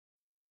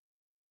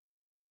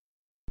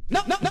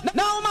Now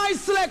my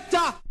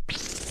selector.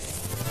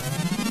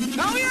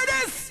 Now hear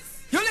this.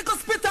 You little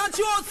spit and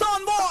chew out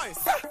sound boys.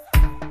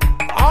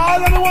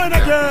 All of the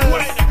whiner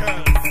girls.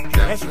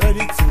 Get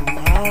ready to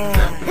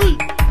wine.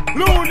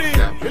 Looney,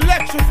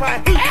 electrify.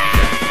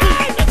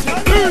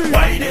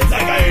 Wine it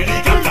like a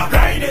helicopter.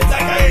 Grind it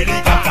like a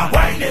helicopter.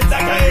 Wine it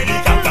like a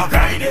helicopter.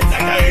 Grind it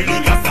like a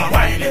helicopter.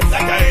 Wine it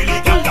like a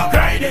helicopter.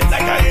 Grind it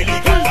like a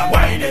helicopter.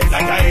 Wine it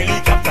like a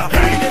helicopter.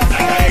 Grind it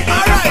like a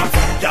helicopter.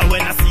 Yeah,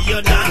 when I see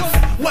you dance,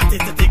 what is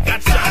to take a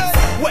chance?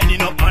 When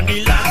you're up on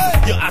the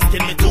land, you're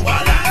asking me to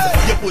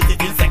balance. You put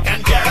it in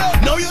second gear.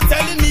 Now you're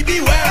telling me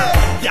beware.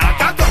 Yeah,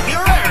 cock up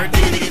your hair.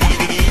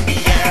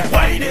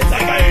 Wine it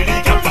like a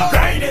helicopter.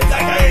 Grind it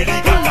like a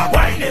helicopter.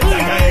 Wine it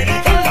like a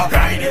helicopter.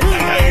 Grind it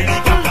like a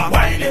helicopter.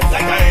 Wine it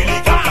like a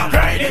helicopter.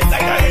 Grind it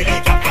like a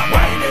helicopter.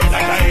 Wine it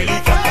like a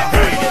helicopter.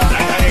 Grind it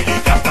like a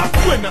helicopter.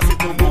 When I see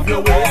to move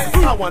your waist,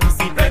 I want to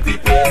see plenty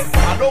pace.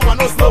 I don't want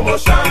no slow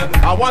motion.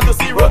 I want to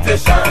see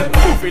rotation.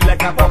 Move it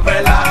like a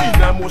propeller.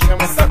 In a motion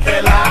with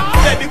Sakela.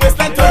 Let the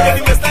waistline turn, let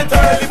the waistline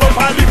turn. Live up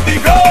and lift the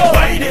go.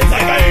 Wine it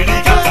like a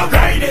helicopter.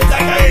 Grind it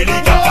like a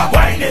helicopter.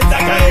 Wine it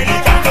like a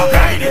helicopter.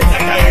 Grind it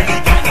like a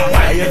helicopter.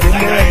 Wine it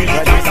like a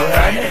helicopter.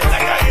 Grind it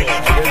like a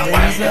helicopter.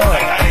 Wine it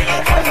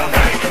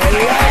like a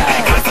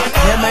helicopter.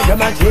 Yeah, my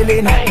grandma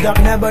chillin',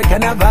 talking about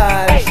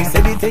carnival. She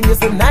said the thing is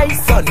so nice,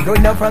 son.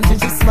 Growing up from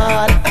since she's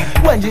small.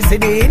 When she see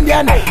the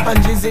Indian,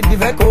 and she see the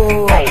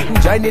Veco,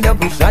 joining up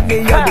with shot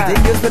me, yeah, the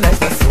thing is so nice.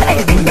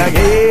 Hula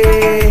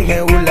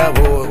hey, hula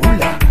ho,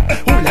 hula,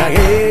 hula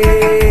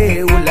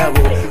hey, hula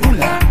ho,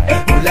 hula,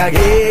 hula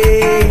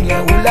hey,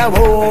 hula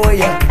ho,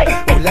 yeah,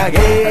 hula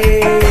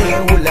hey,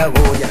 hula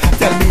ho, yeah.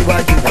 Tell me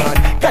what you want.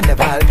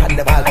 Carnival,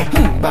 carnival,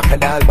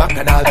 bacchanal,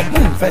 bacchanal,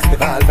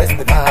 festival,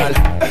 festival.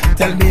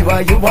 Tell me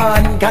what you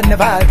want.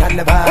 Carnival,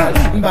 carnival,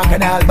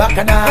 bacchanal,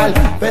 bacchanal,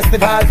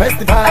 festival,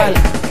 festival.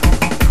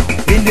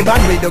 In the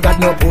band we don't got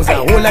no poser.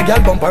 Hold a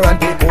girl bumper and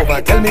take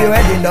over. Tell me you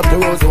heading up to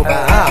Rose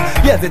over.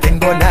 Yes, the thing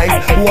go nice.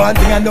 One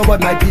thing I know what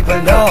my people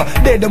know.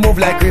 They don't move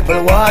like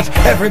cripple watch.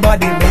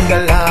 Everybody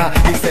mingle.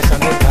 This session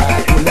go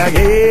tight. Hula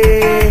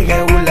hey,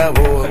 hula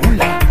ho,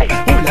 hula,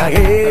 hula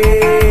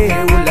hey,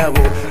 hula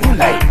ho,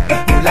 hula,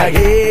 hula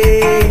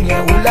hey,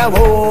 hula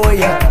ho,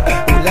 yeah,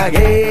 hula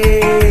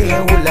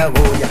hey, hula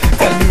ho, yeah.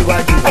 Tell me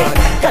what you want.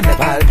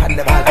 Carnival,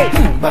 carnival,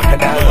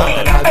 bacchanal,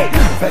 bacchanal,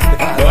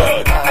 festival,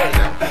 festival.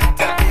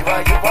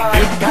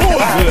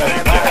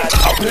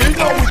 I play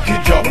no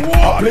wicked job.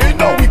 I play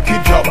no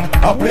wicked job.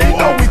 I play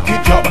no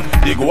wicked job.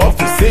 They go off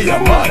to say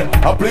I'm mad.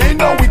 I play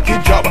no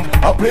wicked job.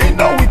 I play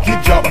no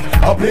wicked job.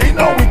 I play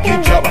no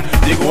wicked job.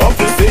 They go off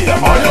to say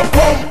I'm mad. All you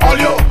come, all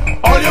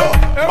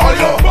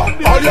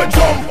you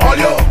jump, all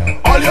you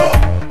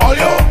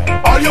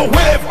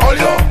wave,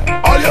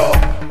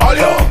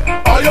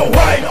 all you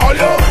wine,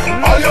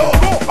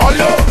 all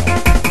you.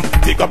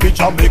 Take a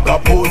picture, make a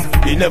pose.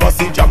 You never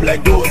see jab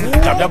like those.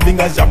 Jab jab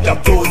fingers, jab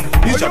jab toes.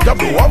 This jab jab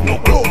don't have no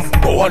clothes.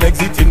 Go on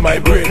exit in my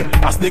brain.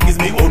 A snake is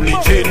me only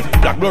chain.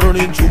 Black blood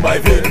running through my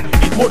vein.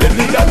 It more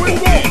deadly than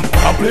cocaine.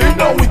 I play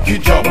no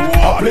wicked job.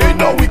 I play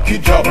no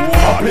wicked job.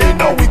 I play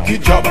no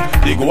wicked job.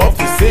 They go off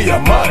to say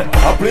I'm mad.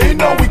 I play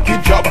no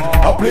wicked job.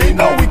 I play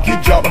no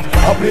wicked job.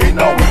 I play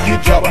no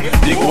wicked job.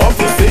 They go off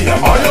to say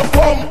I'm mad. All you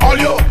come, all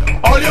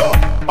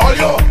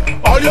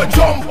you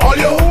jump, all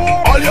you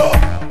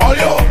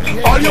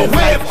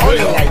wave, all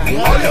you wine,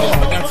 all you.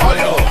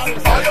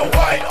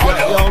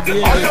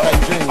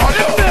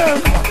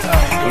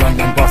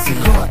 London posse,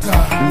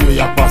 New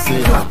York posse,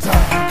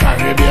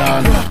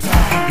 Caribbean,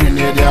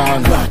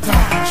 Grenadian,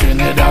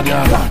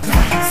 Trinidadian,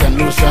 St.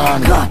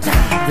 Lucian,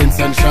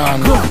 Vincent Shan.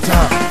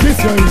 This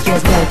year is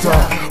just water,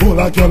 all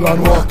a girl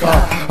and walker.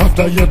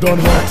 After you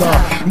done water,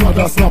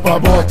 mother snap a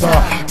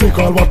butter. Take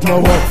all what my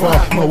work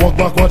for, my walk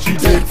back what she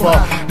take for.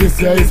 This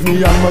year is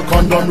me and my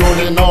condom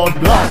rolling out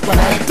black. When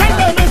I tell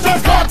them it's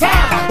just water,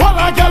 all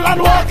a girl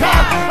and walker.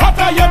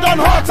 After you done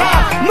water,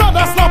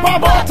 mother snap a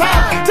butter.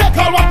 Take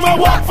all what my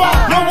work for,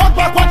 my walk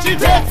back what she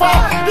take for.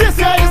 This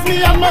year is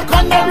me and my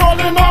condom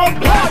rolling out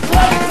black.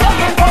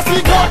 London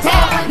posse gutter,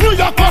 New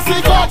York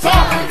posse gutter,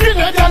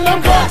 Grenadian them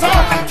gutter,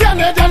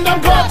 Canadian them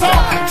gutter,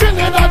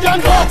 Trinidadian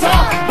gutter,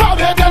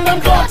 Barbadian them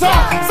gutter,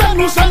 St.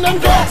 Lucian them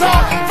gutter,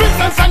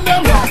 Vincent and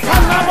them,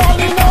 and I'm all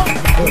in up.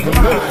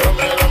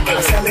 I'm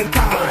selling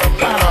pipe.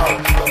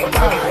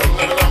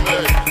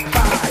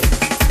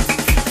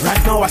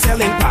 Right now I'm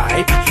selling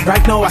pipe.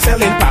 Right now I'm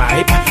selling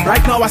pipe.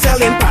 Right now I'm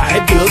selling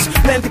pipe. Girls,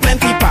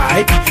 plenty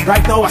pipe.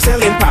 Right now I'm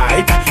selling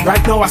pipe.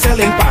 Right now I'm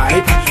selling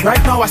pipe.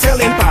 Right now I'm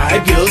selling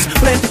pipe. Girls,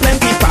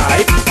 plenty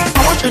pipe.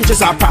 How much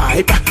inches are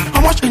pipe?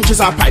 How much inches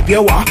are pipe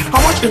you want?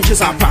 How much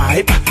inches are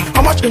pipe?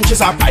 How much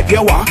inches are pipe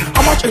you want?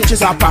 How much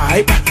inches are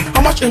pipe?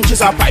 How much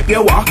inches are pipe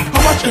you want?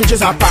 How much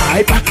inches are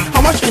pipe?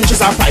 How much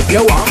inches are pipe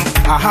you want?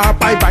 I have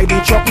pipe by the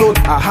truckload.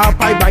 I have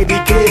pipe by the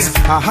case.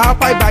 I have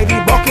pipe by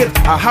the bucket.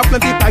 I have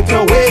plenty pipe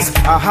your waist.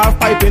 I have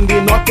pipe in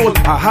the North Pole.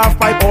 I have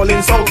pipe all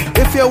in South.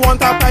 If you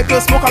want a pipe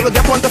to smoke, I will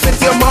get one to fit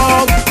your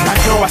mouth.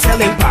 Right now I'm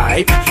selling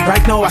pipe.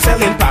 Right now I'm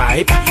selling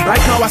pipe.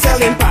 Right now I'm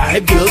selling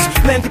pipe. Girls,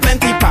 plenty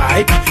pipe.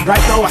 pipe.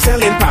 Right now I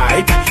selling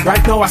pipe.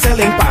 Right now I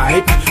selling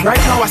pipe. Right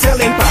now I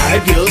selling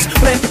pipe. Girls,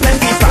 plenty,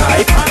 plenty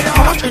pipe.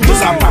 How much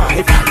is a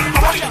pipe?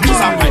 How much is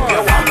a pipe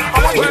you want?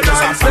 How much is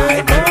a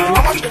pipe?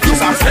 How much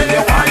is a pipe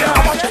you want?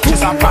 How much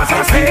is a pipe?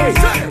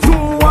 Do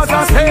as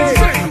I say,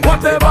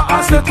 whatever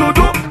I say to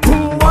do. Do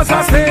as I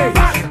say,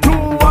 do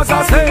as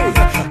I say,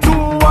 do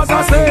as I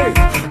say,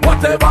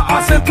 whatever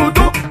I say to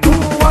do. Do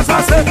as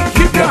I say.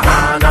 Keep your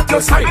hand at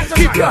your side.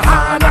 Keep your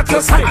hand at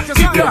your side.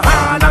 Keep your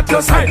hand at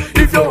your side.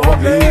 If you're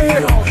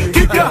okay,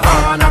 keep your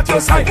hand at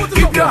your side.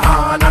 Keep your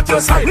hand at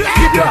your side.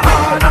 Keep your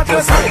hand at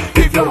your side.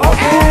 If you're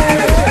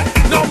okay.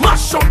 Now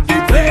mash up the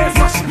place.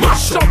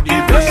 Mash up the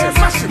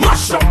place.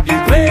 Mash up the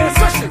place.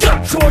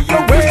 Control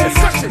your ways.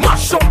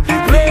 Mash up the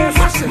place.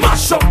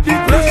 Mash up the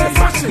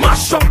place.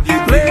 Mash up the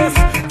place.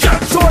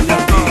 Control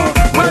your ways.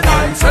 When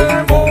I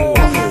say more,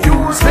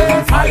 you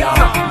say fire.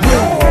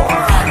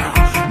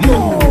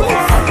 More.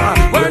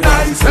 When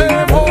I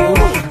say more,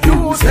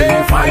 you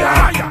say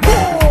fire.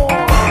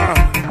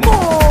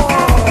 More.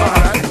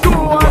 Do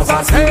as I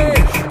say.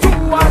 Do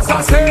as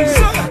I say.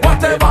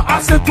 Whatever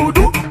I say to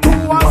do. Do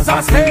as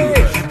I say.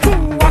 Do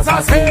as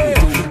I say.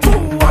 Do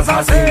as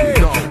I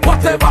say.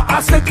 Whatever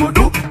I say to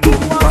do. Do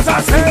as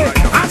I say.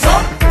 Hands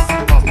up.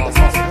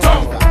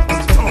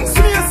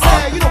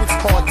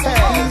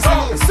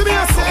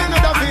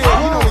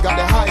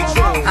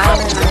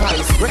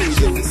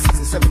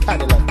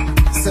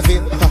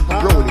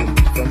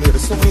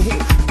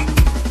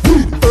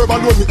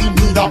 Urban road me in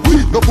need of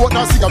weed. No port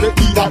nor cigarette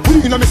neither.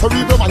 In a me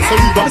cerebral man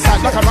cerebral.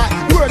 Side like a right.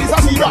 World is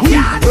a zebra.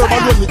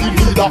 Urban road me in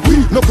need of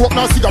weed. No port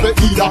nor cigarette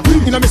neither.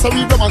 In a me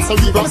cerebral man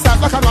cerebral. Side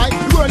like a right.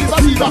 World is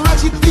a zebra.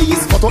 Watch it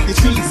please. Cut up the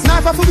trees.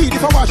 Sniper for weed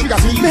if I wash sugar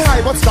sweet. Me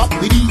high but stop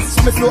with these. So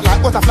me float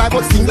like butterfly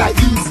but sting like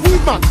bees.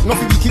 Weed man,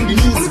 nothing we king the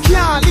knees.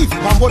 Can't live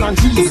bamboo and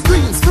trees. Eat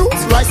greens,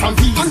 fruits, rice and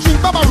peas. And drink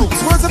baba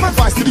roots. Words of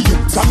advice to the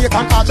youth.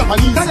 Jamaican or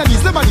Japanese.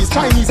 Guyanese, Lebanese,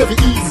 Chinese, every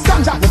ease.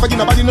 Ganja never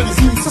give nobody no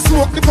disease. So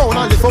smoke the pound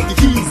and lift up the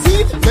keys.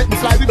 Weed make me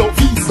fly without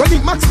fees. Go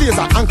link Max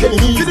Laser and Kenny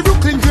Nees. To the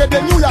Brooklyn grade,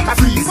 then New York a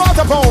freeze.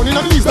 Water pound in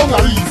a leaves,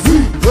 dungarees.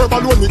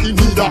 Verbal one me in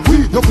need of.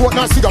 No quote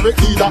nor cigarette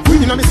neither.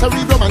 In a me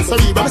cerebral man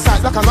cerebral.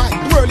 Side black and white,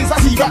 the world is a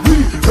zebra.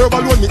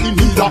 Verbal one me in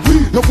need of.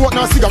 No quote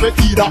nor cigarette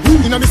neither.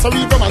 In a me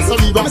cerebral man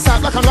cerebral.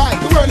 Side black and white,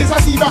 the world is a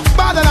zebra.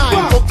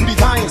 Borderline, up to the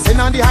time. Send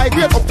on the high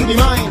grade, up to the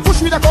mind.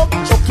 Push with a cup,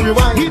 chop to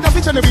rewind. Heat the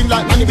pitch and the wind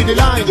like money with the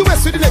line.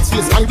 US with the next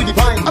face, and with the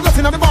pine. I'm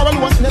nothing on the bar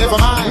alone, never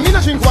mind. Me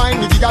not drink wine,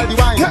 me dig all the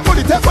wine.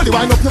 Take body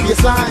wine up your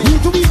baseline.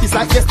 Need to beat this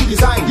like yes to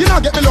design. You not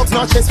get me lugs,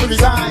 not chest to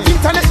resign.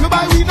 Internet me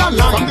buy weed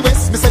online. From the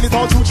west, me sell it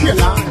all through train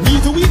line.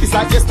 Need to weed this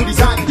like yes to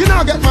design. You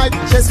not get my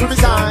chest to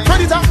resign.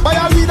 Predator, buy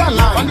all weed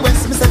online. From the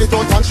west, me sell it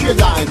all on train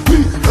line.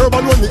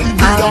 Urban one me in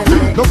neither.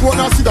 No quote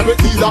nor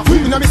cigarette neither.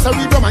 In a me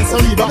cerebral man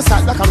cerebral.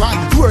 Side like a right,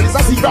 the world is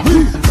a zebra.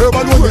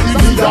 Urban one me in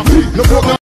neither. No quote nor